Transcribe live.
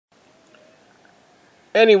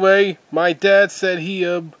Anyway, my dad said he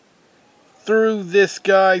threw this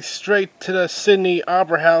guy straight to the Sydney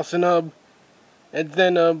Opera House and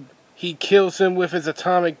then he kills him with his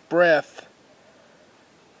atomic breath.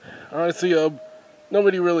 Honestly,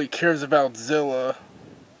 nobody really cares about Zilla.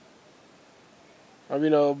 I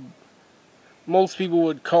mean, most people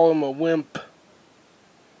would call him a wimp.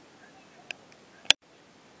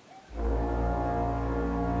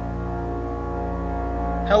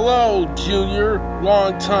 Hello, Junior.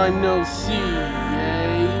 Long time no see,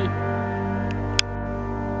 eh?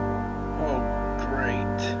 Oh,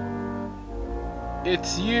 great.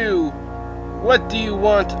 It's you. What do you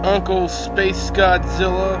want, Uncle Space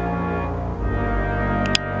Godzilla?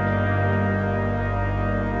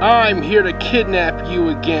 I'm here to kidnap you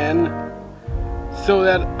again, so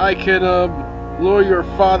that I can lure your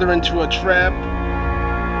father into a trap,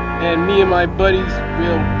 and me and my buddies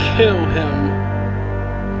will kill him.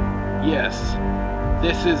 Yes,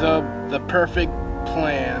 this is the perfect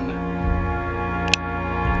plan.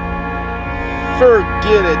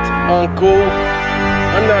 Forget it, Uncle.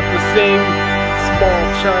 I'm not the same small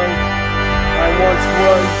child I once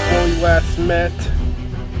was when we last met.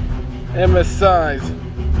 And besides,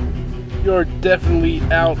 you're definitely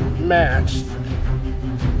outmatched.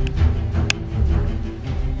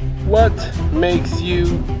 What makes you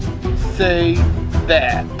say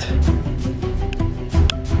that?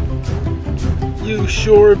 You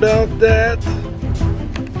sure about that?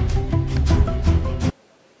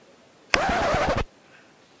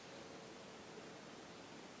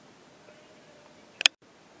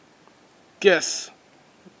 Guess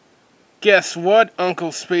what,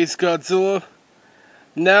 Uncle Space Godzilla?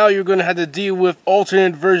 Now you're gonna have to deal with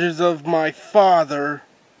alternate versions of my father.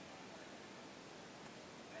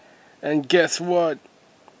 And guess what?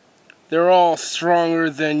 They're all stronger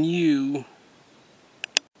than you.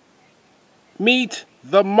 Meet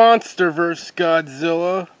the MonsterVerse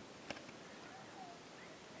Godzilla.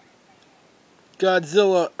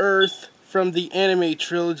 Godzilla Earth from the anime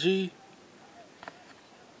trilogy.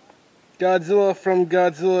 Godzilla from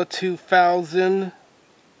Godzilla 2000.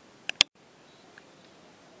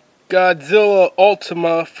 Godzilla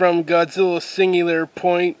Ultima from Godzilla Singular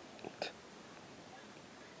Point.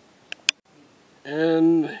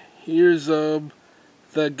 And here's the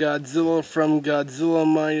Godzilla from Godzilla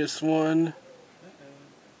 -1.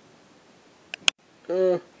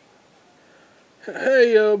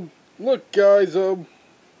 Hey, look guys,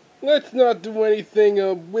 let's not do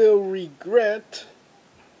anything we'll regret.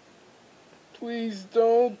 Please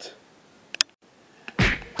don't.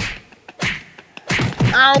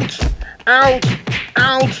 Ouch! Ouch!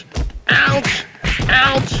 Ouch! Ouch!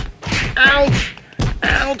 Ouch! Ouch!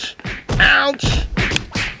 Ouch! Ouch!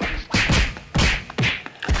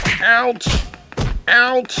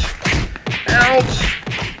 Ouch! Ouch! Ouch!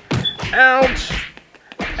 Ouch!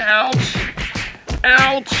 Ouch!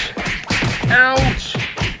 Ouch! Ouch! Ouch!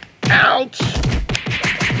 Ouch!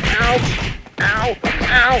 Ow! Ow!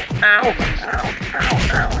 Ow! Ow! Ow!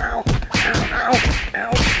 Ow! Ow! Ow! Ow!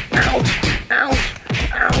 Ouch! Ouch!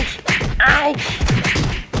 Ouch! Ouch!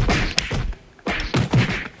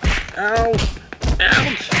 Ow!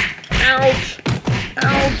 Ouch! Ouch!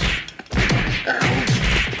 Ouch!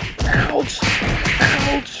 Ouch!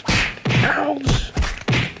 Ouch! Ouch!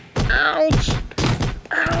 Ouch!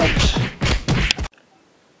 Ouch!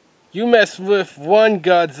 You mess with one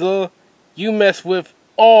Godzilla, you mess with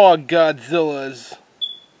all Godzillas.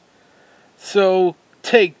 So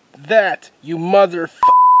take that, you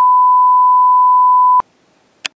motherfucker.